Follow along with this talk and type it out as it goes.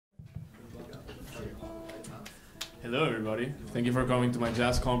Hello, everybody. Thank you for coming to my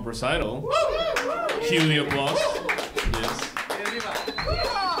jazz comp recital. Cue the applause. Yes.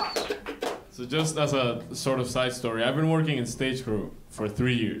 So just as a sort of side story, I've been working in stage crew for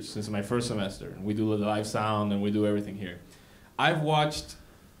 3 years, since my first semester. We do the live sound and we do everything here. I've watched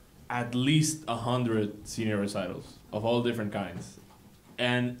at least 100 senior recitals of all different kinds.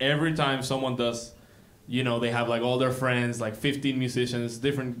 And every time someone does, you know, they have like all their friends, like 15 musicians,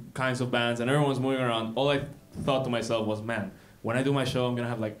 different kinds of bands, and everyone's moving around. All I thought to myself was, man, when I do my show, I'm gonna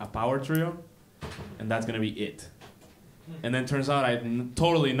have like a power trio, and that's gonna be it. And then turns out I'm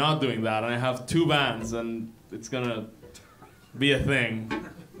totally not doing that, and I have 2 bands, and it's gonna be a thing.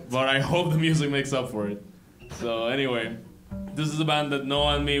 But I hope the music makes up for it. So anyway, this is a band that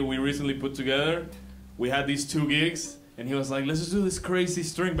Noah and me, we recently put together. We had these 2 gigs, and he was like, let's just do this crazy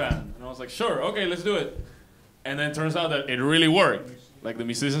string band. And I was like, sure, okay, let's do it. And then it turns out that it really worked. Like, the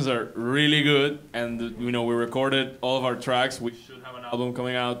musicians are really good, and you know, we recorded all of our tracks. We should have an album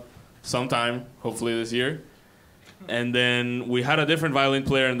coming out sometime, hopefully this year. And then we had a different violin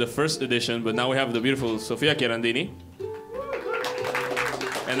player in the first edition, but now we have the beautiful Sofia Chiarandini.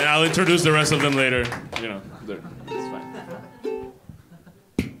 And then I'll introduce the rest of them later. You know, it's fine.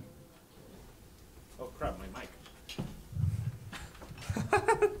 Oh crap, my mic.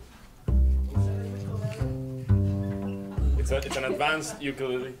 It's an advanced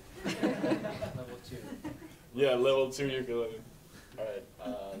ukulele. Level 2. Yeah, level 2 ukulele. All right,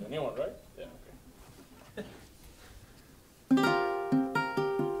 the new one, right? Yeah.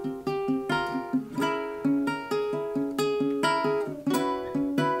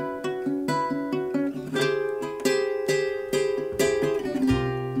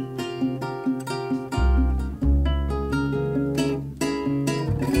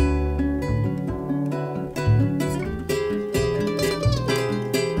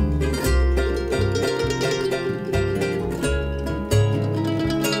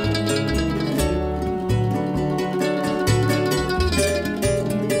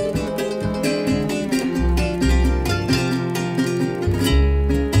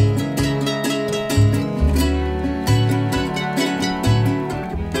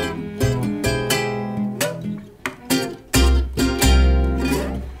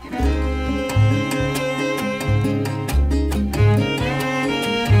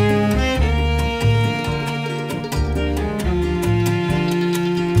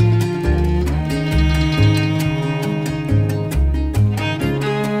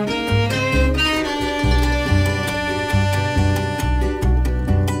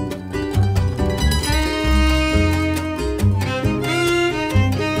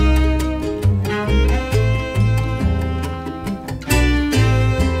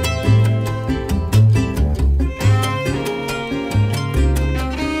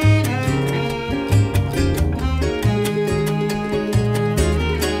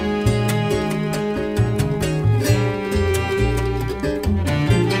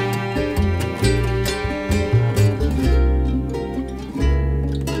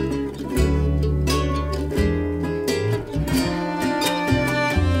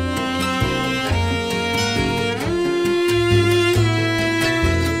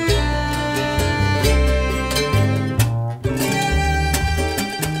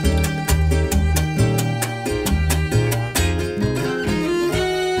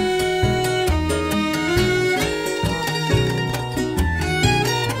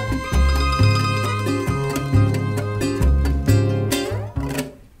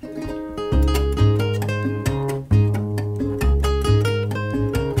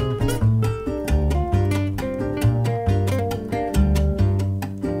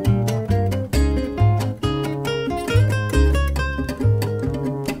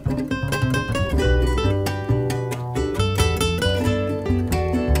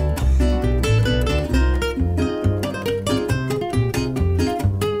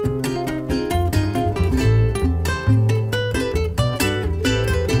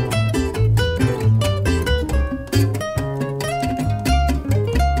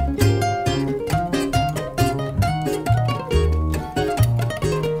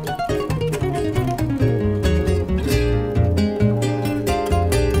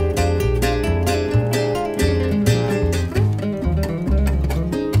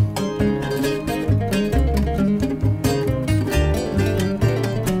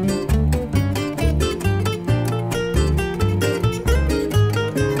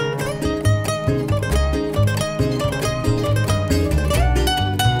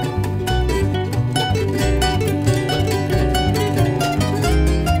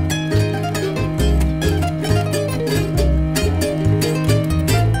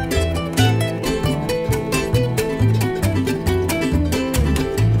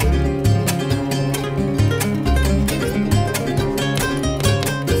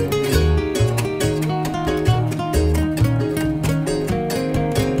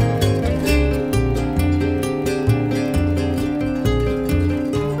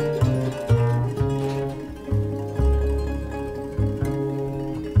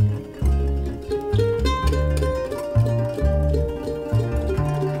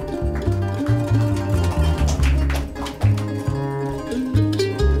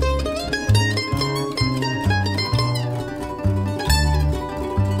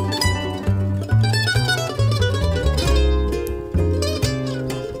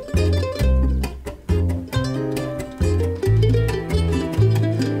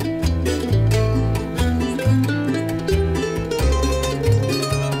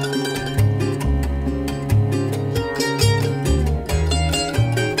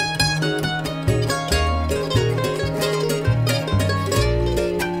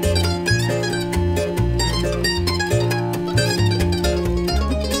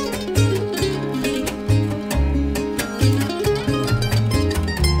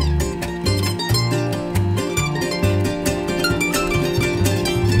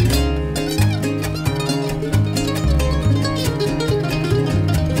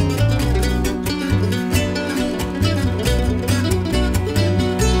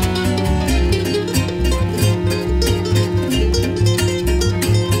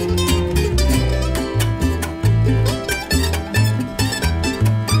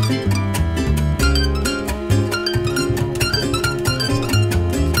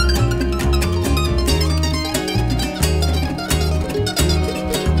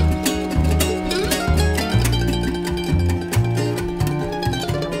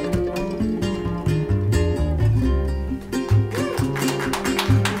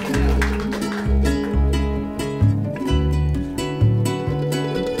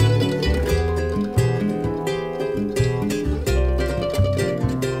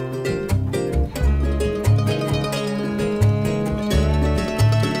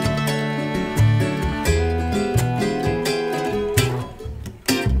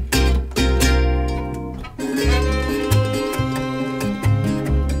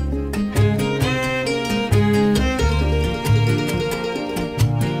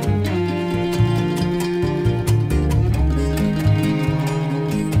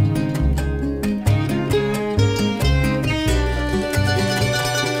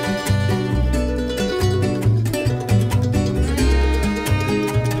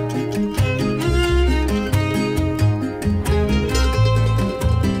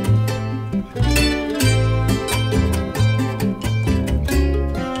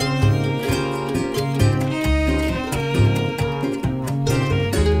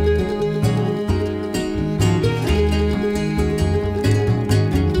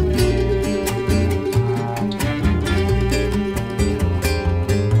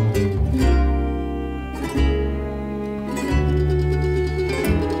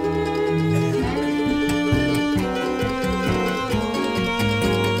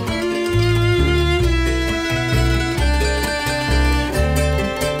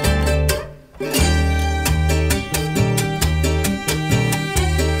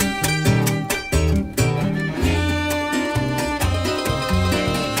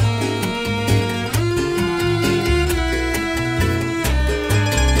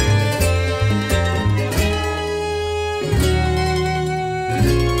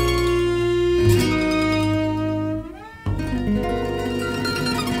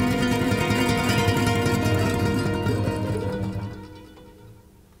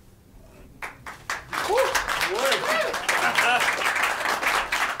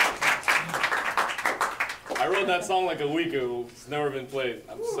 I wrote that song like a week ago. It's never been played.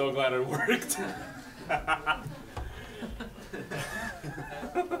 I'm so glad it worked. I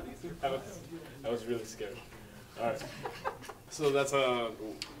was really scared. All right. So that's a.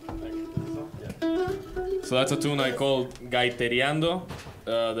 So that's a tune I called Gaiteriando.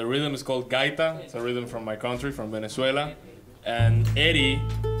 The rhythm is called gaita. It's a rhythm from my country, from Venezuela. And Eddie,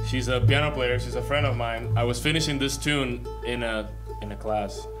 she's a piano player. She's a friend of mine. I was finishing this tune in a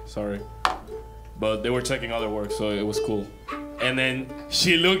class. Sorry, but they were checking other work, so it was cool. And then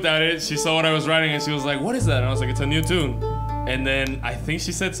she looked at it. She saw what I was writing, and she was like, "What is that?" And I was like, "It's a new tune." And then I think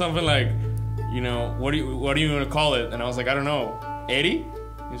she said something like, "You know, what do you want to call it?" And I was like, "I don't know, Eddie."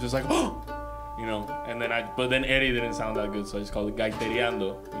 He's just like, "Oh." You know, and then but then Eddie didn't sound that good, so I just called it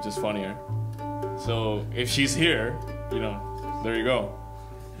Gaiteriando, which is funnier. So if she's here, you know, there you go.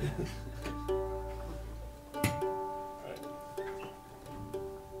 Right.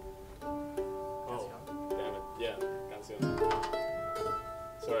 Oh, damn it. Yeah, canción.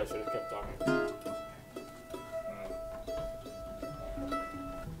 Sorry, I should have kept talking.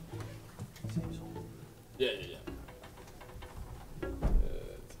 Yeah.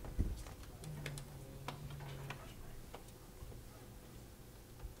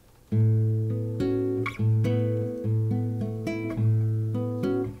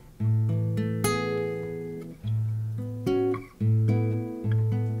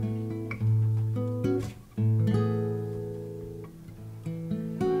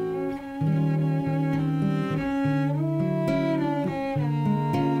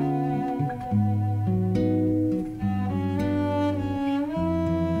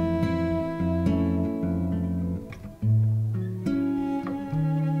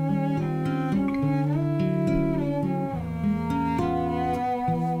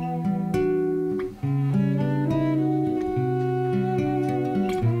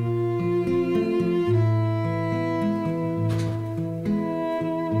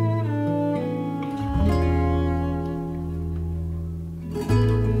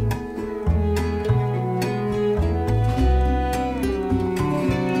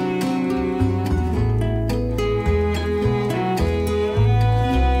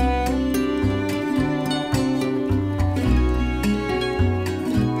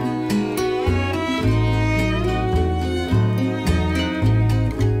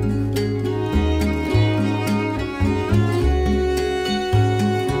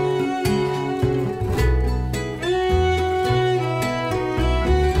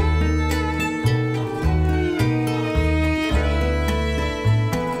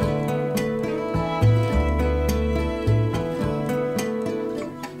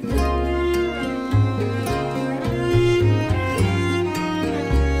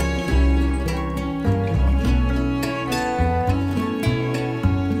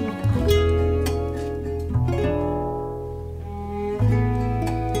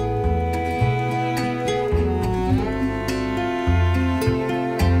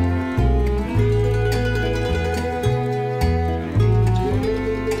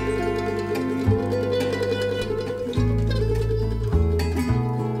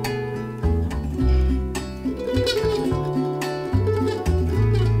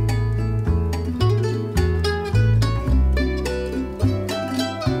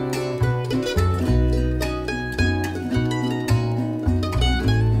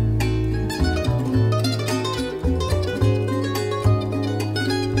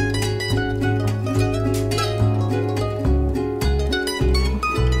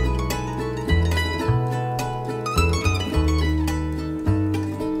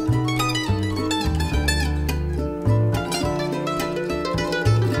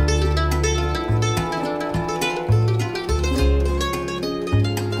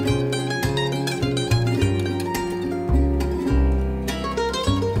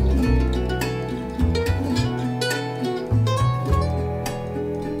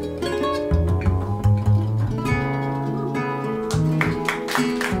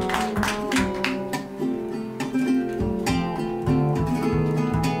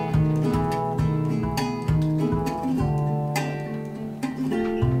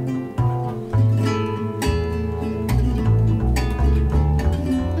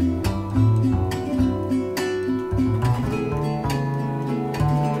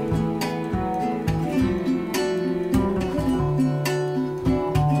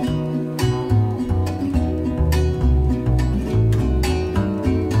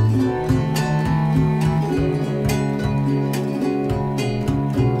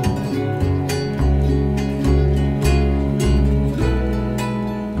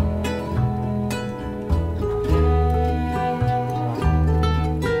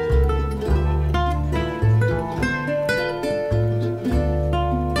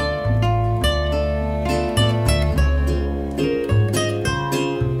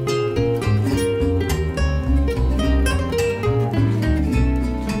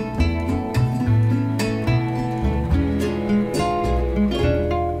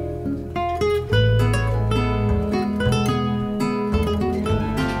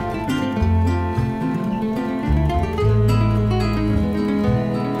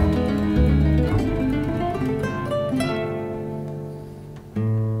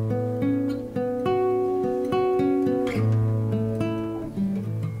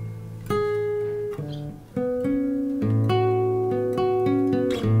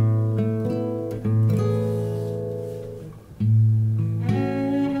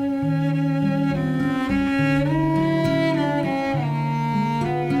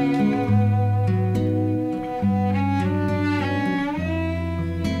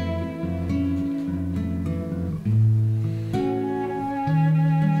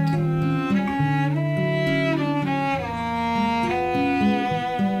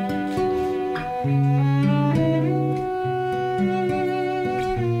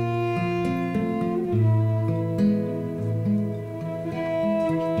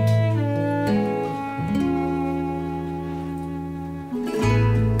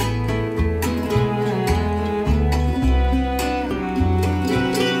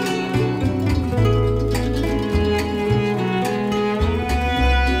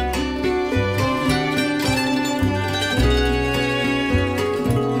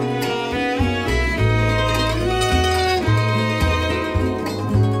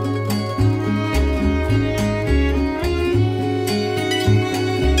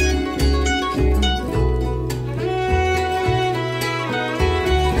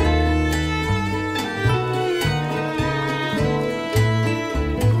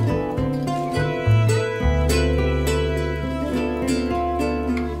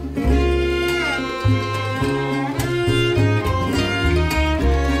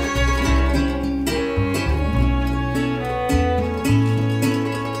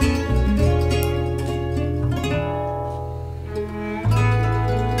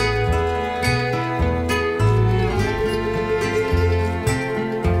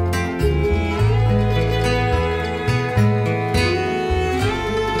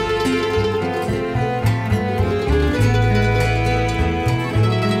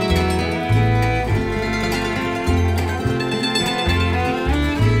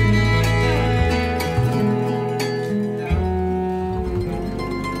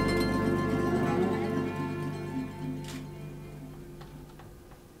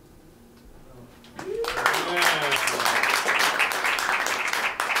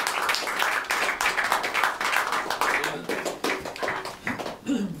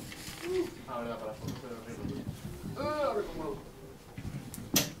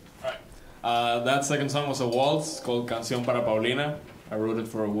 That second song was a waltz called Canción para Paulina. I wrote it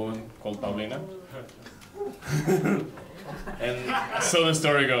for a woman called Paulina. And so the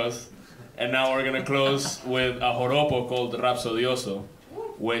story goes. And now we're gonna close with a joropo called Rapsodioso,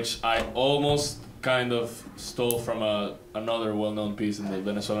 which I almost kind of stole from another well-known piece in the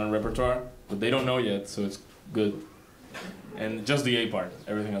Venezuelan repertoire, but they don't know yet, so it's good. And just the A part,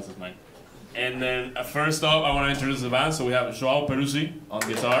 everything else is mine. And then first off, I want to introduce the band. So we have Joao Peruzzi on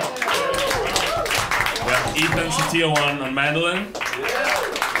guitar. We have Ethan Setiawan on mandolin.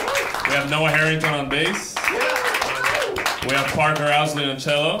 We have Noah Harrington on bass. We have Parker Ousley on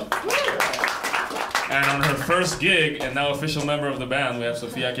cello. And on her first gig, and now official member of the band, we have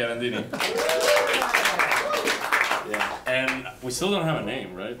Sofia Chiarandini. Yeah. And we still don't have a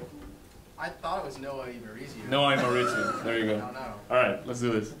name, right? I thought it was Noah Maurizio. Noah Maurizio. There you go. No. All right, let's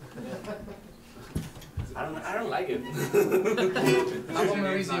do this. I don't like it. How about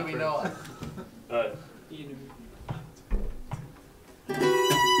Maurizio we know? All right.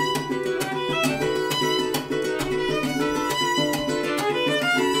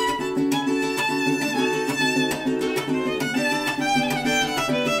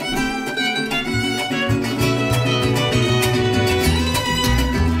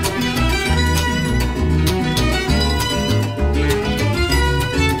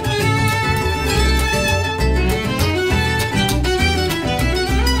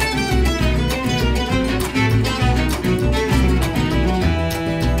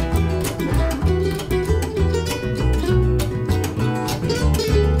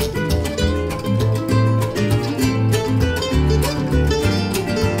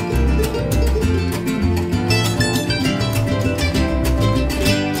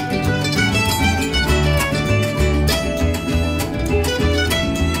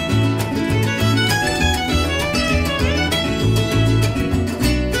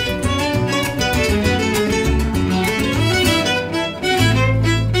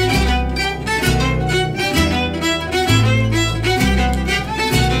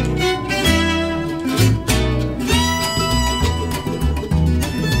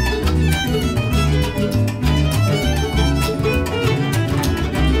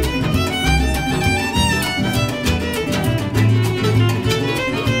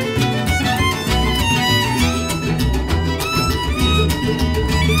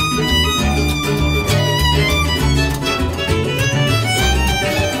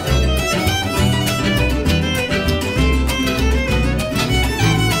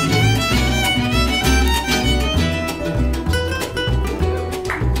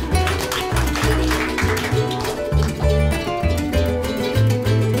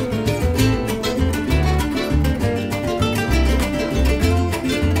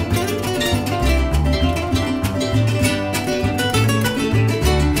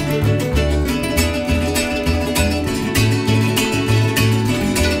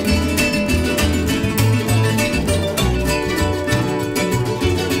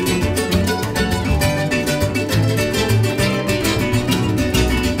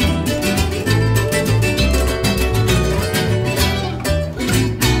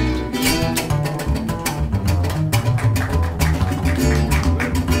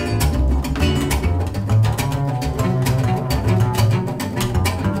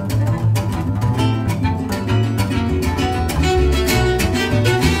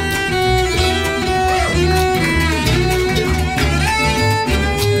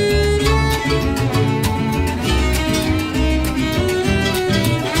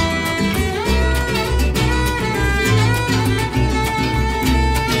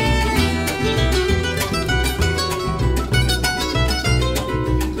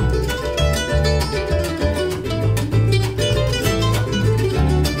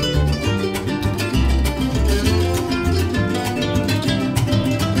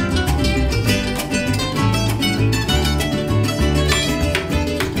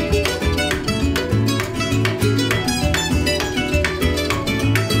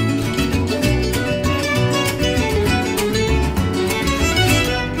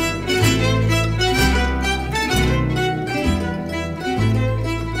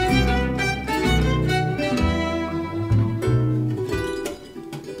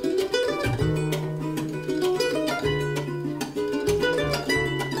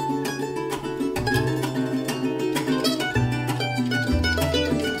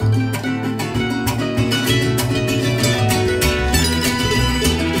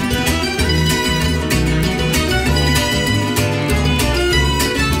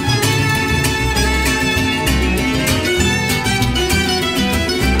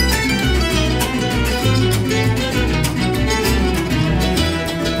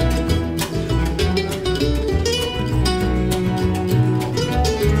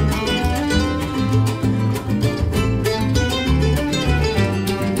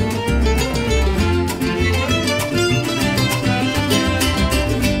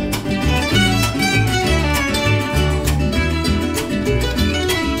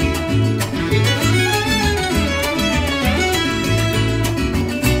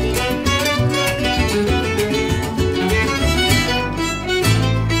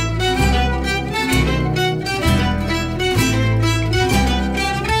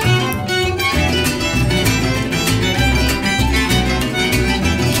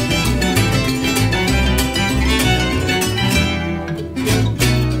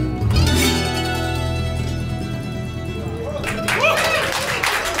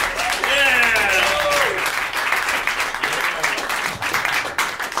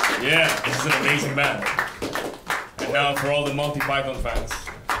 Yeah, this is an amazing band. And now for all the Monty Python fans,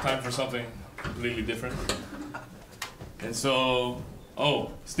 time for something completely different. And so,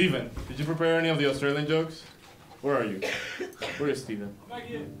 oh, Steven, did you prepare any of the Australian jokes? Where are you? Where is Steven? Back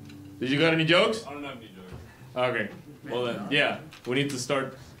here. Did you got any jokes? I don't have any jokes. Okay, well then, yeah, we need to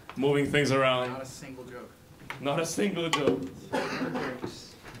start moving things around. Not a single joke. Not a single joke.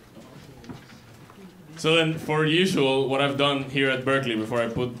 So then, for usual, what I've done here at Berklee before I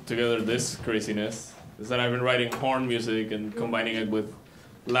put together this craziness is that I've been writing horn music and combining it with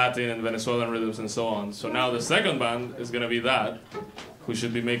Latin and Venezuelan rhythms and so on. So now the second band is gonna be that, who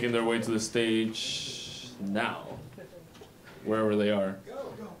should be making their way to the stage now, wherever they are.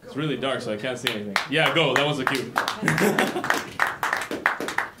 It's really dark, so I can't see anything. Yeah, go. That was the cue.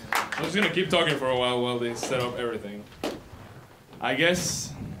 I'm just gonna keep talking for a while they set up everything. I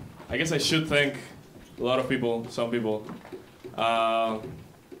guess I should thank a lot of people, some people.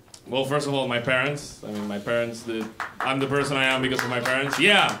 Well, first of all, my parents. I mean, my parents did. I'm the person I am because of my parents.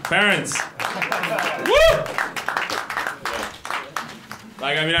 Yeah, parents. Woo! Yeah.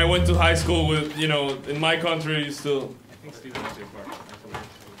 Like, I mean, I went to high school with, you know, in my country, you still. I think Steven is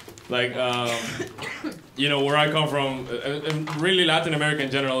like, you know, where I come from, really Latin America in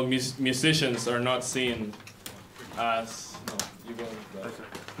general, musicians are not seen as. No, you go.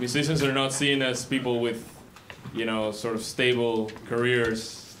 Musicians are not seen as people with, you know, sort of stable careers,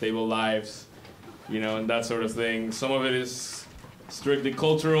 stable lives, you know, and that sort of thing. Some of it is strictly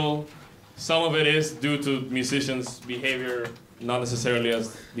cultural. Some of it is due to musicians' behavior, not necessarily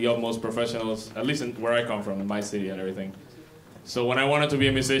as the utmost professionals, at least in where I come from, in my city and everything. So when I wanted to be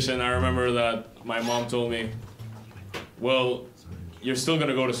a musician, I remember that my mom told me, well, you're still going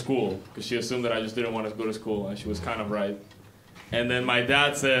to go to school, because she assumed that I just didn't want to go to school, and she was kind of right. And then my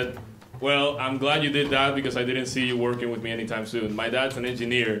dad said, well, I'm glad you did that because I didn't see you working with me anytime soon. My dad's an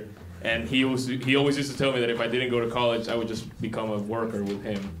engineer, and he always used to tell me that if I didn't go to college, I would just become a worker with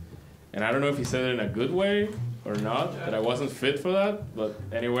him. And I don't know if he said it in a good way or not, that I wasn't fit for that, but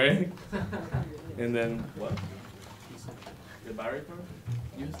anyway. And then, what? The baritone?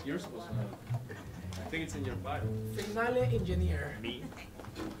 You're supposed to have it. I think it's in your bio. Finale engineer. Me?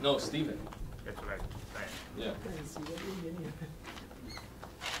 No, Steven. That's right. Yeah.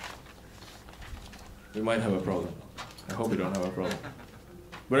 We might have a problem. I hope we don't have a problem.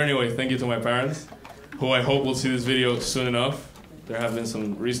 But anyway, thank you to my parents, who I hope will see this video soon enough. There have been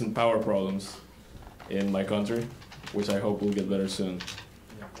some recent power problems in my country, which I hope will get better soon.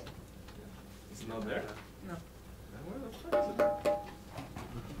 It's not there? No. Where the fuck is it?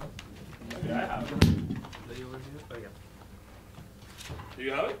 Okay, I have it. Do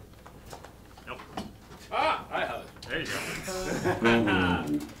you have it? Nope. Ah, I have it. There you go.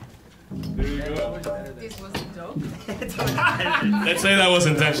 There you go. This was a joke. Let's say that was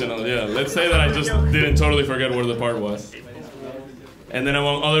intentional, yeah. Let's say that I just didn't totally forget where the part was. And then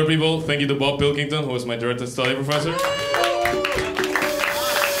among other people, thank you to Bob Pilkington, who was my directed study professor.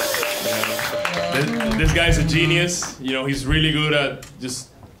 This guy's a genius. You know, he's really good at just,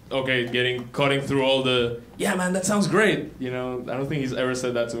 cutting through all the, yeah, man, that sounds great. You know, I don't think he's ever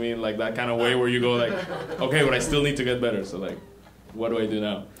said that to me in like that kind of way where you go like, okay, but I still need to get better. So like, what do I do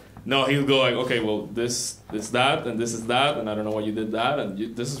now? No, he'll go like, okay, well, this is that, and this is that, and I don't know why you did that,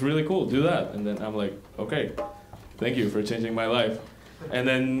 and this is really cool, do that. And then I'm like, okay, thank you for changing my life. And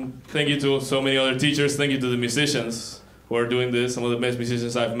then thank you to so many other teachers, thank you to the musicians who are doing this, some of the best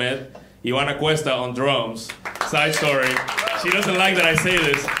musicians I've met. Ivana Cuesta on drums, side story. She doesn't like that I say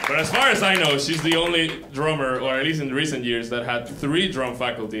this, but as far as I know, she's the only drummer, or at least in recent years, that had 3 drum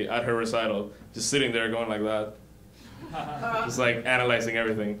faculty at her recital, just sitting there going like that. Just like analyzing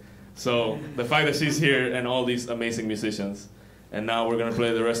everything. So the fact that she's here and all these amazing musicians, and now we're gonna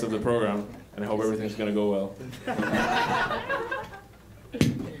play the rest of the program, and I hope everything's gonna go well.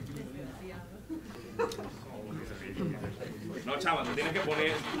 No, chama, tú tienes que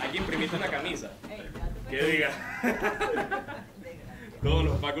poner, hay que imprimirte una camisa que diga todos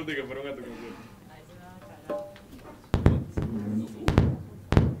los faculty que fueron a tu concurso.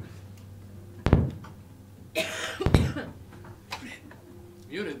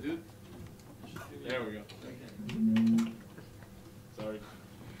 Muted, dude. There we go. Sorry.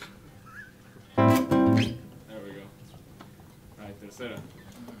 There we go. Alright, tercera.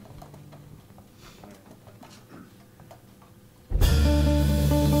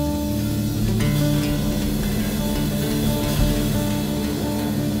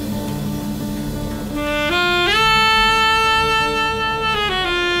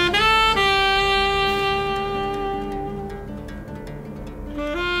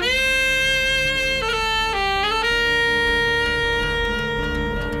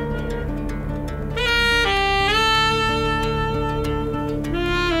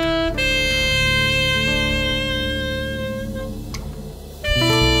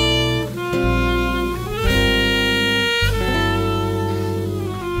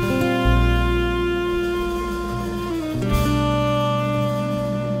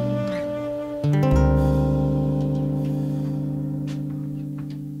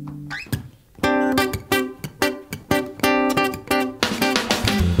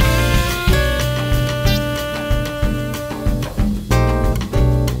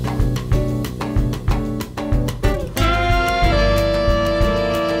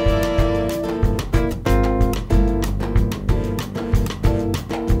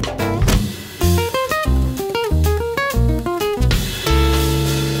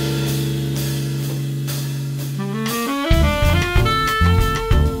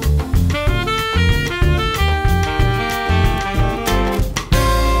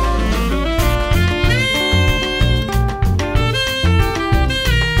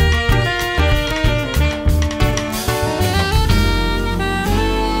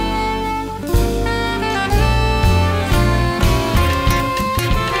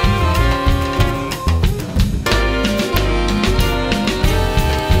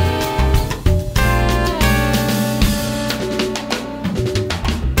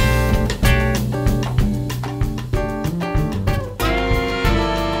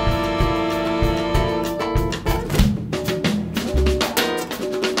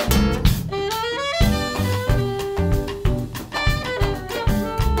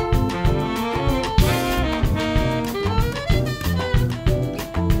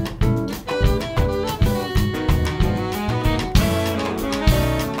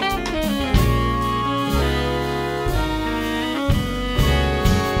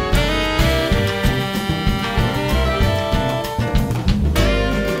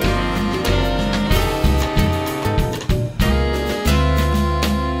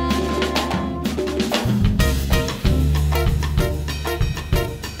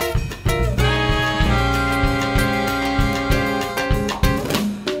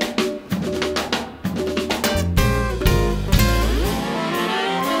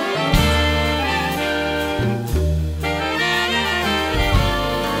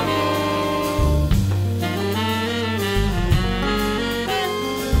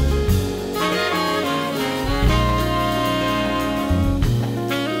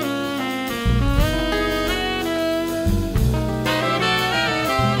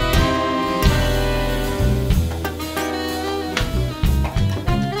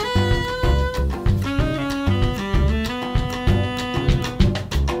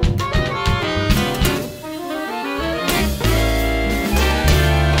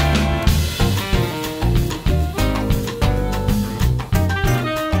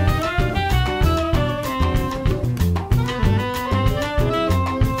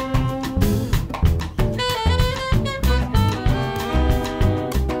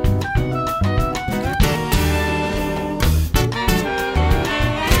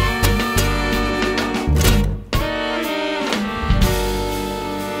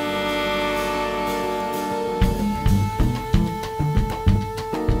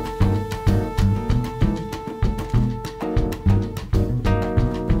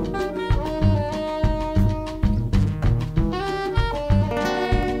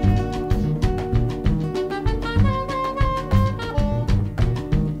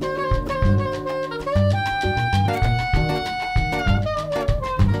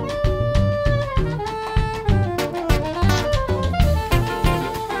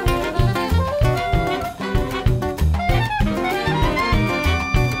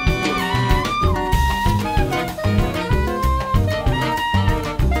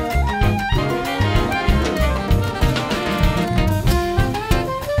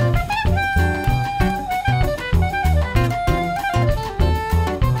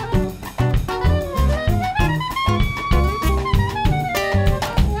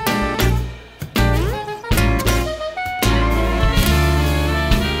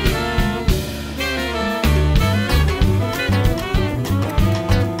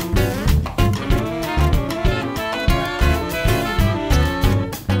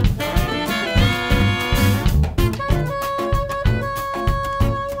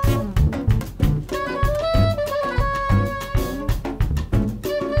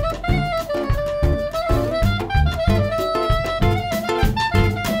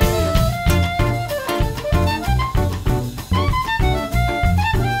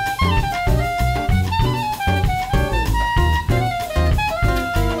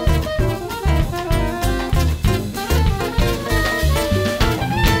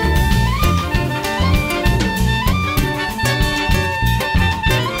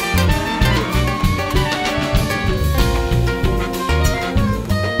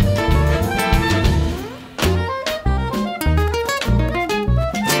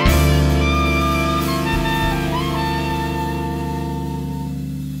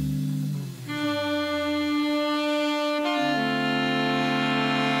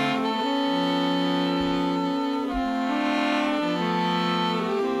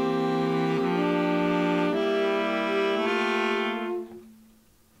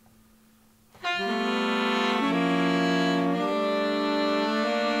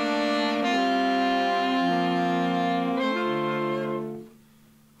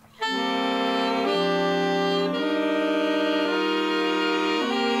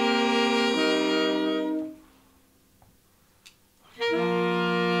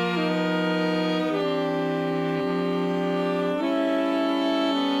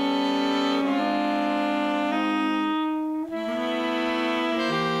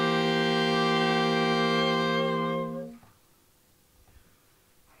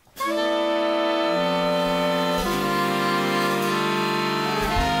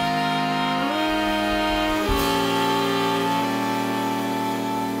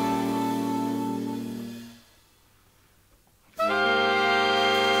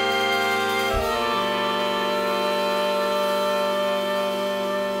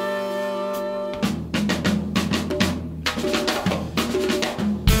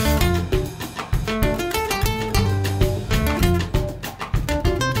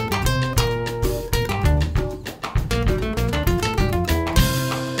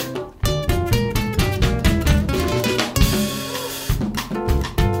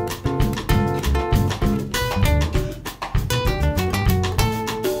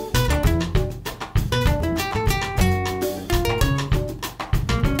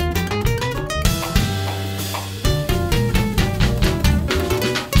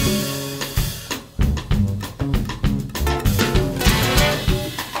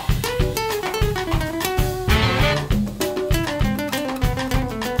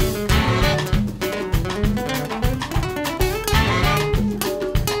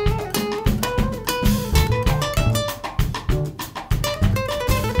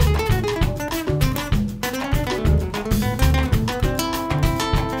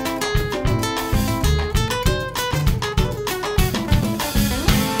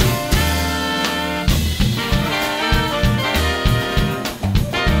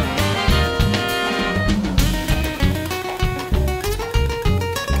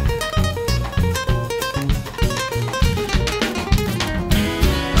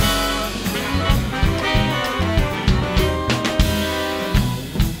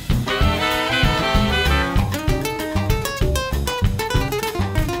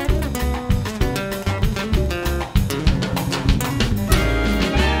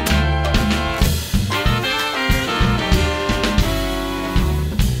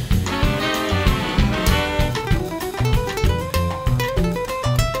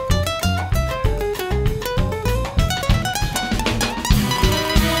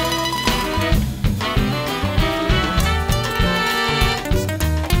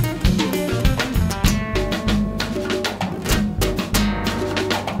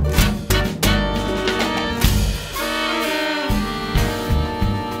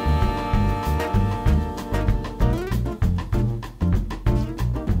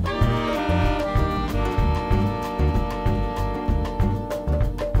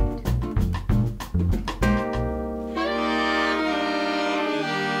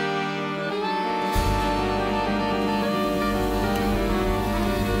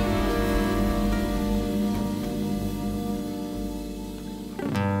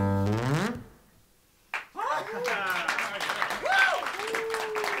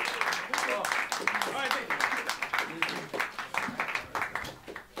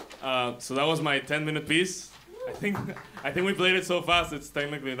 So that was my 10-minute piece. I think we played it so fast it's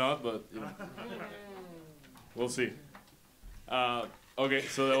technically not, but you know. We'll see. Okay,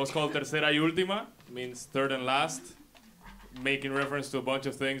 so that was called Tercera y Última, means third and last, making reference to a bunch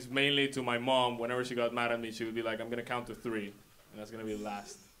of things, mainly to my mom. Whenever she got mad at me, she would be like, I'm going to count to 3, and that's going to be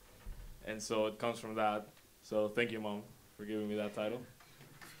last. And so it comes from that. So thank you, Mom, for giving me that title.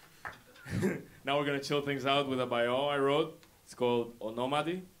 Now we're going to chill things out with a bio I wrote. It's called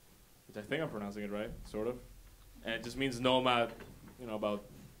Onomadi, which I think I'm pronouncing it right, sort of. And it just means nomad, you know, about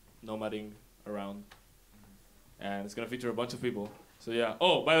nomading around. And it's going to feature a bunch of people. So yeah.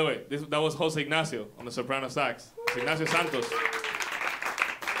 Oh, by the way, that was Jose Ignacio on the soprano sax. It's Ignacio Santos. Yeah.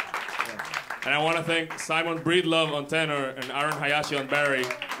 And I want to thank Simon Breedlove on tenor and Aaron Hayashi on Barry,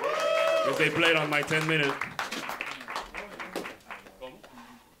 because they played on my 10-minute.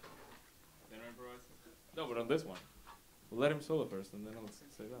 No, but on this one. We'll let him solo first, and then I'll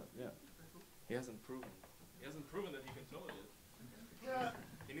say that. Yeah. He hasn't proven that he can solo yet. Yeah.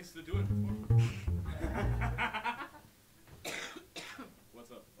 He needs to do it before.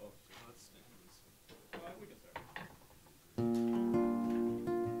 What's up? Oh, shit. Let's do this. We can start.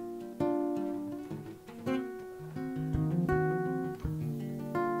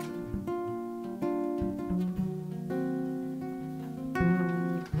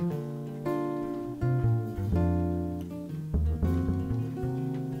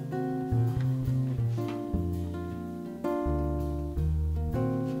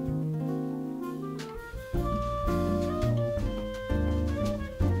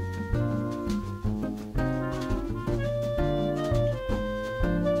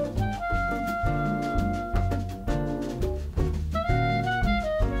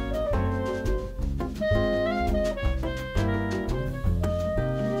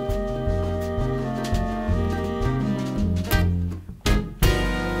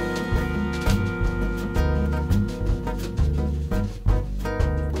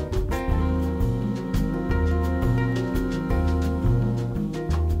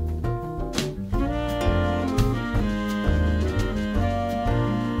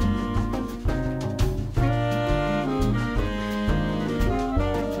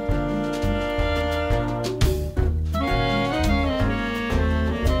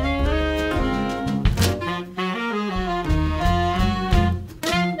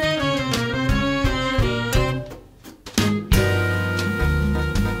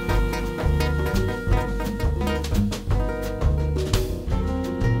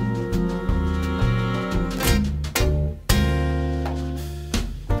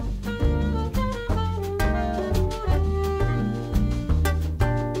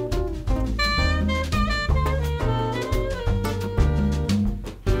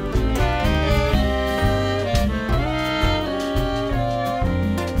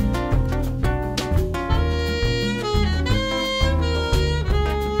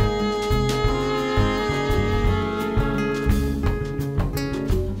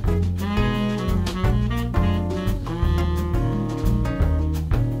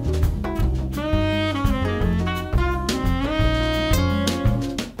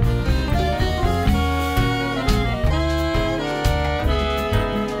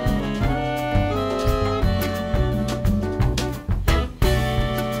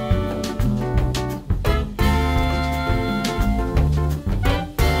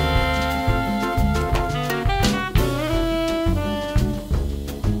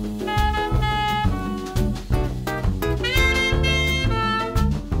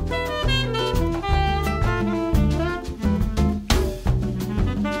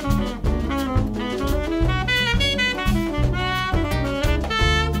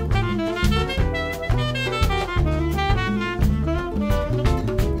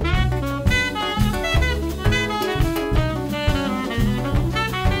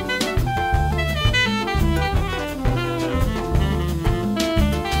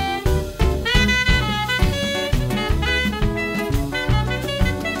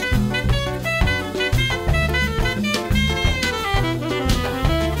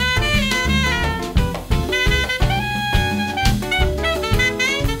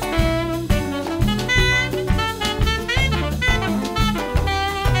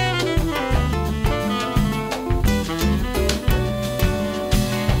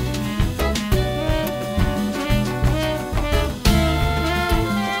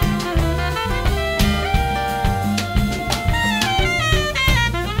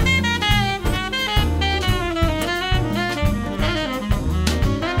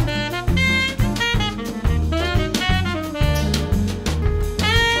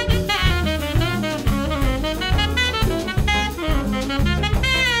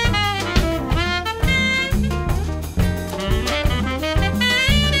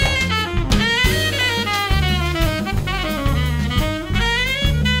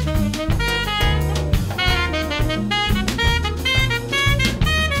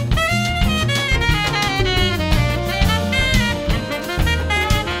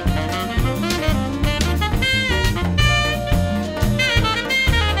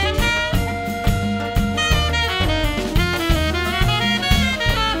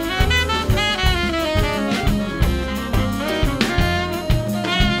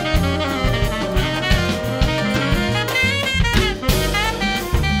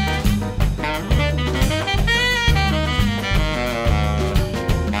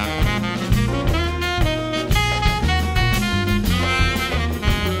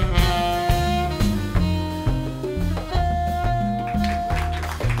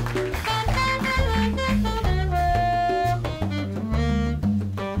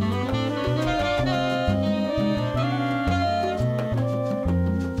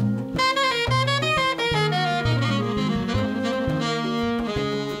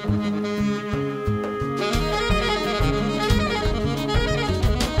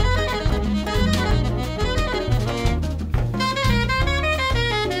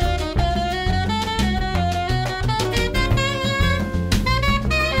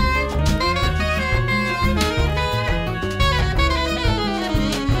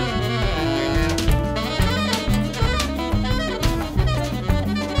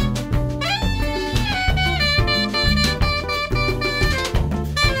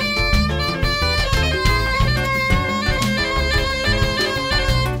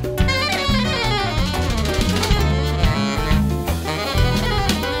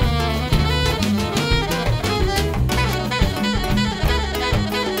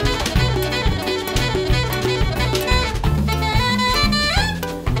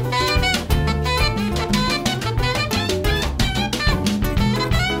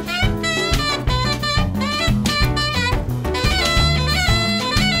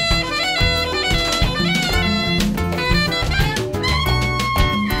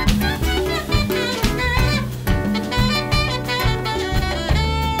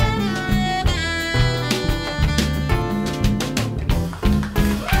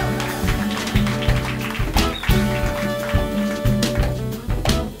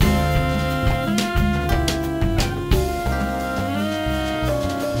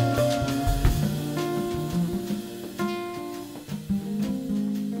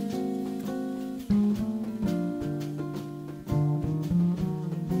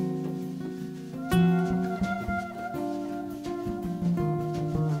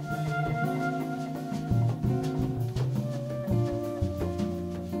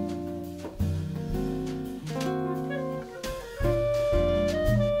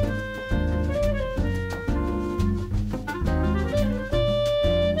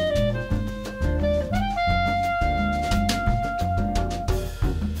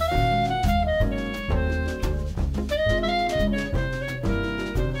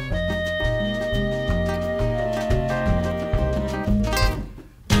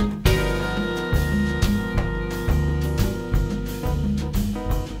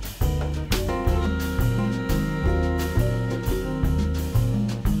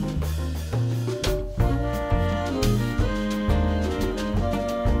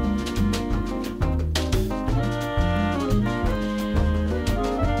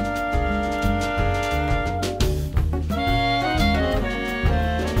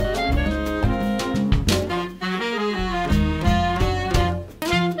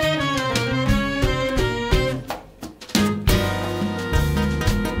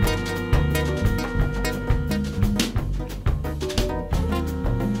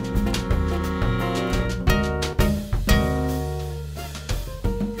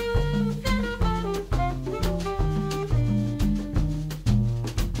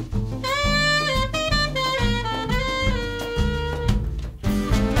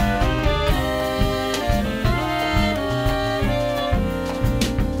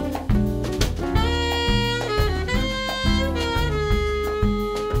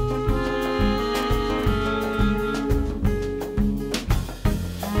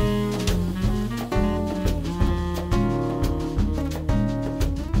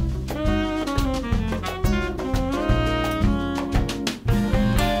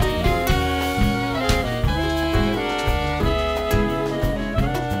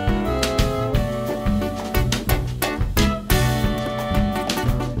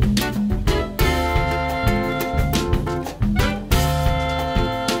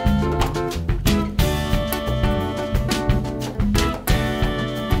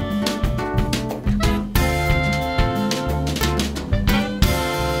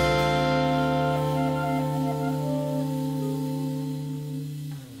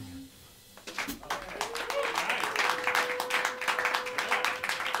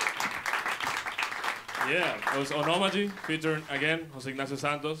 was Onomaji, featuring again Jose Ignacio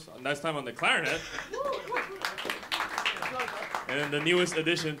Santos, and this time on the clarinet. And then the newest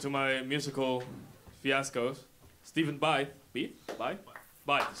addition to my musical fiascos, Stephen Bythe.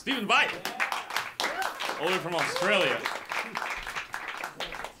 Bythe. Stephen Bythe! All the way from Australia.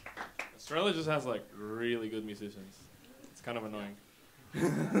 Australia just has like really good musicians. It's kind of annoying.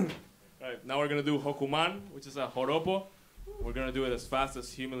 Right, now we're gonna do Hokuman, which is a joropo. We're gonna do it as fast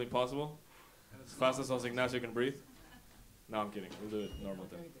as humanly possible. As fast as Jose Ignacio can breathe. No, I'm kidding. We'll do it normal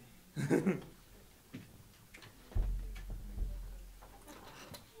time.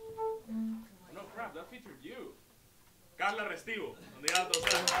 No crap, that featured you. Carla Restivo on the alto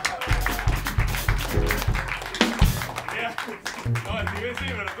sax. Yeah. No, Steven sí,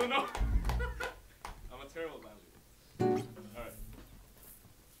 pero tú no. I'm a terrible band. Alright.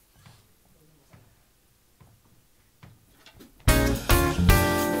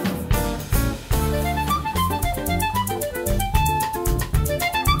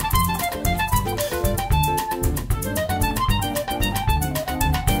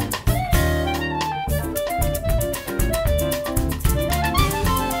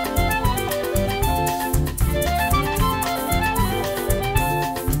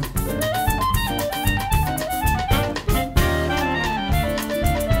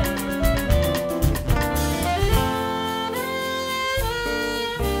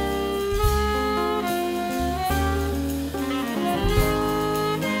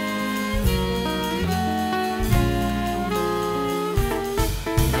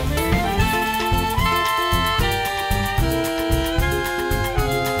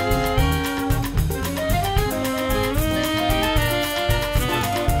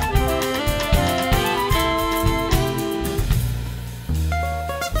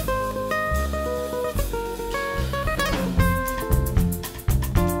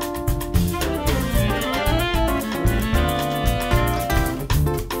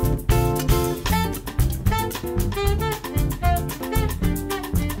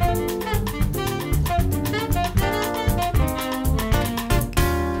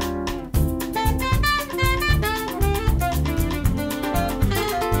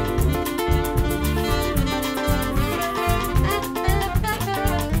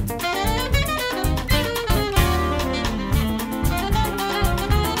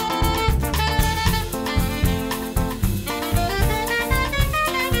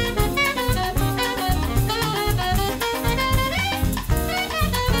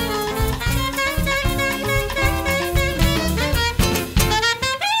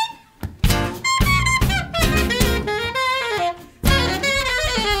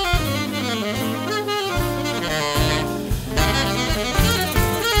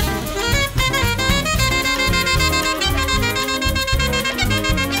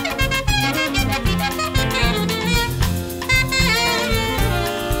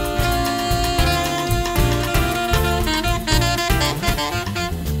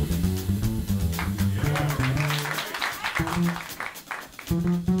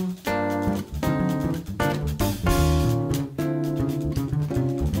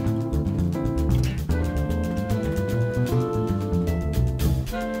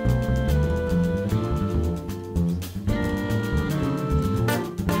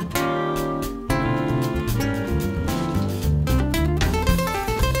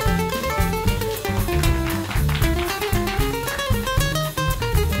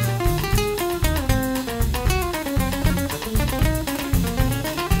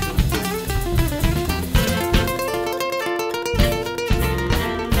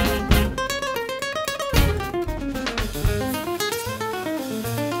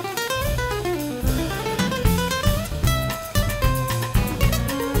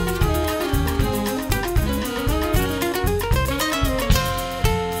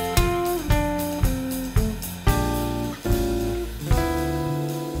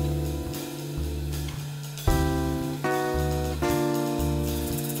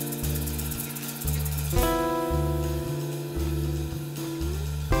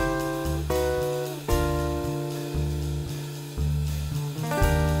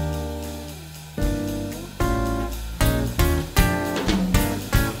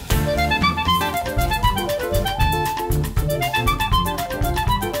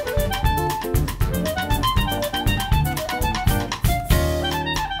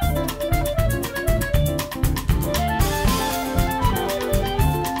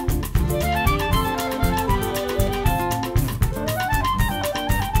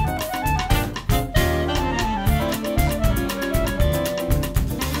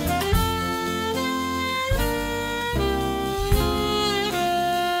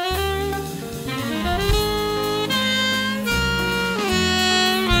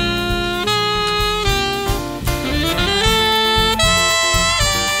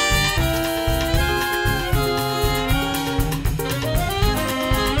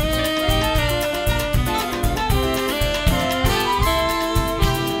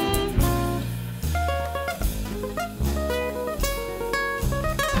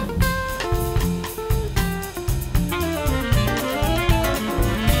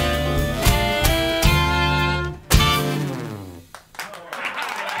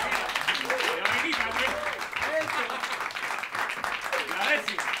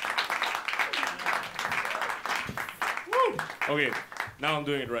 Okay, now I'm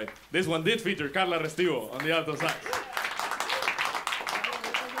doing it right. This one did feature Carla Restivo on the alto sax.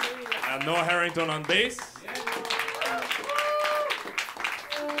 And Noah Harrington on bass.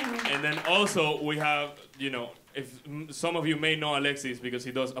 And then also we have, if some of you may know Alexis because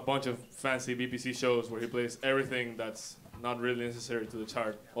he does a bunch of fancy BPC shows where he plays everything that's not really necessary to the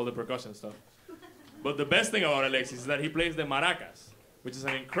chart, all the percussion stuff. But the best thing about Alexis is that he plays the maracas, which is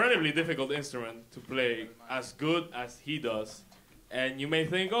an incredibly difficult instrument to play as good as he does. And you may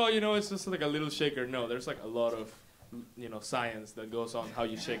think, oh, it's just like a little shaker. No, there's like a lot of, science that goes on how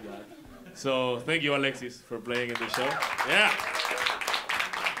you shake that. So thank you, Alexis, for playing in the show. Yeah.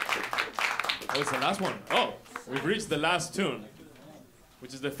 What's the last one? Oh, we've reached the last tune,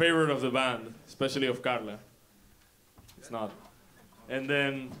 which is the favorite of the band, especially of Carla. It's not. And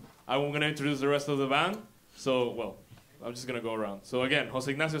then I'm going to introduce the rest of the band. So, well, I'm just going to go around. So again,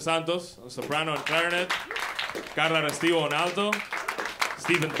 Jose Ignacio Santos on soprano and clarinet, Carla Restivo on alto,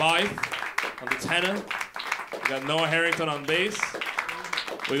 Stephen Bythe on the tenor, we got Noah Harrington on bass,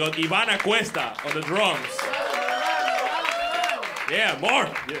 we got Ivana Cuesta on the drums. Yeah, more!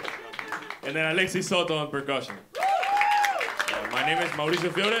 Yeah. And then Alexis Soto on percussion. My name is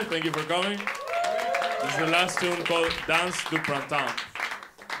Maurizio Fiore, thank you for coming. This is the last tune called Danse du Printemps.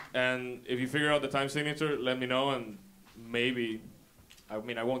 And if you figure out the time signature, let me know and maybe, I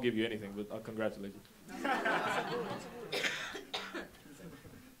won't give you anything, but I'll congratulate you.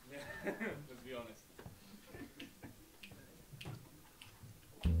 Let's be honest.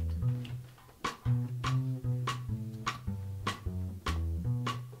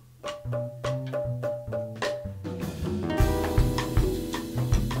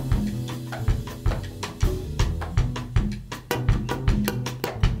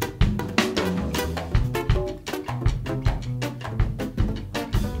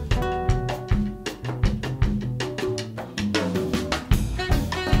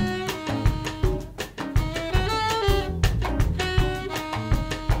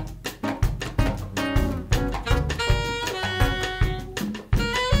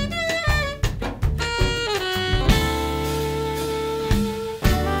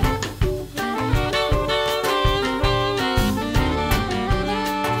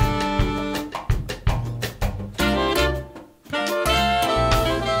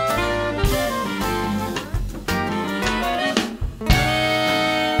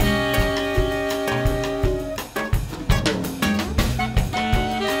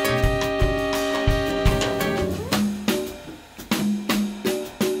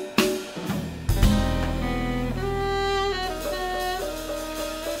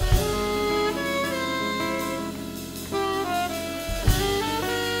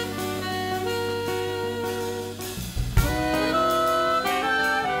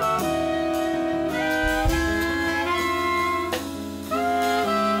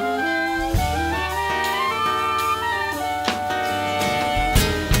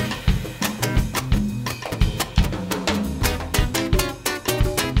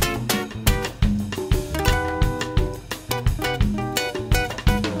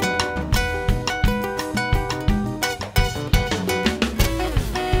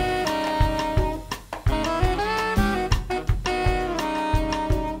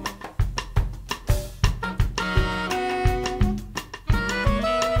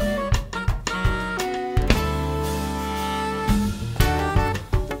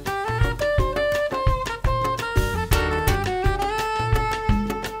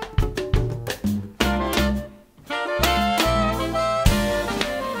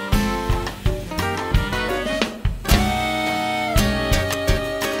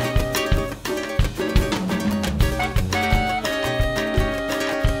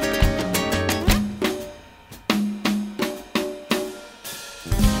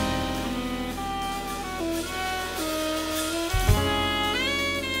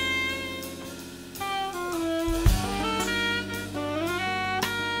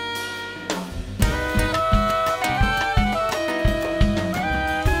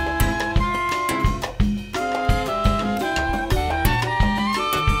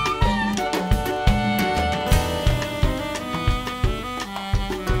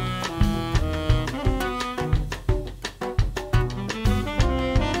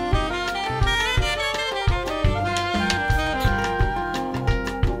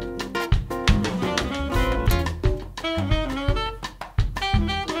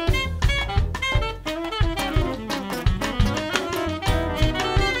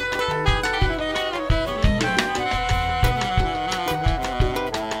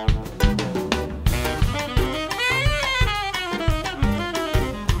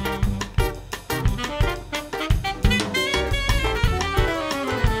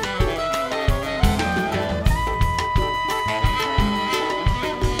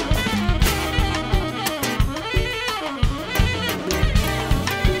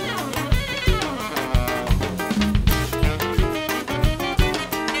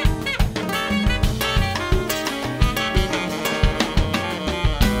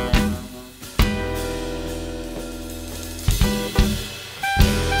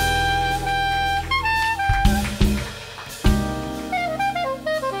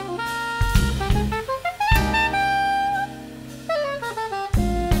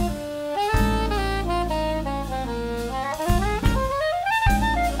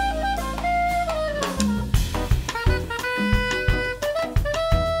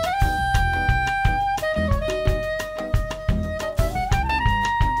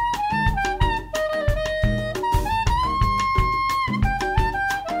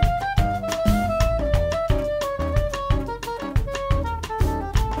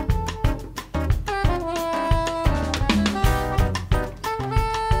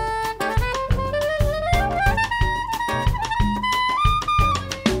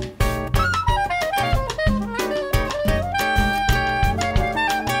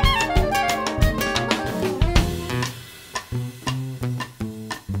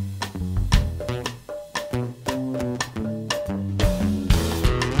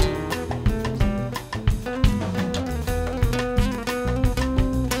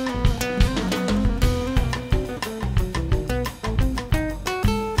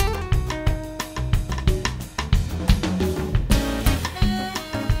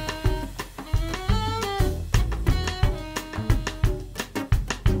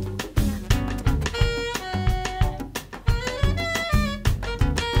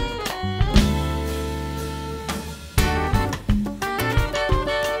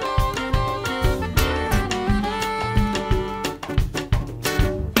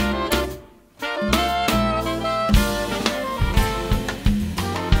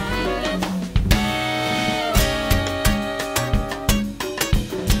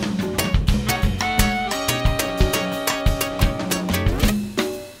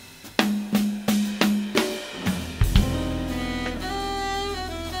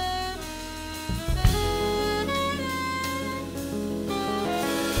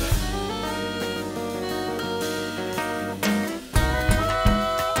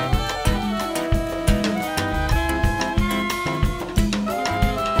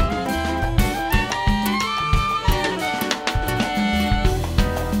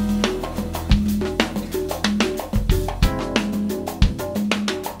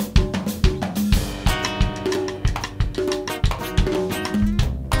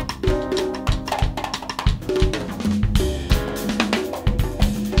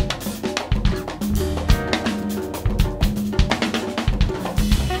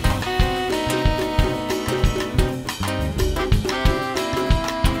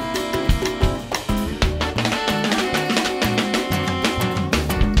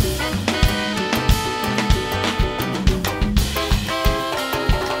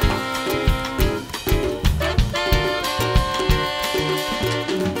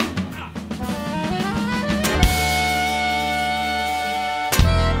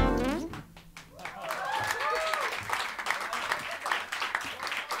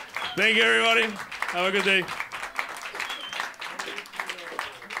 Thank you, everybody. Have a good day.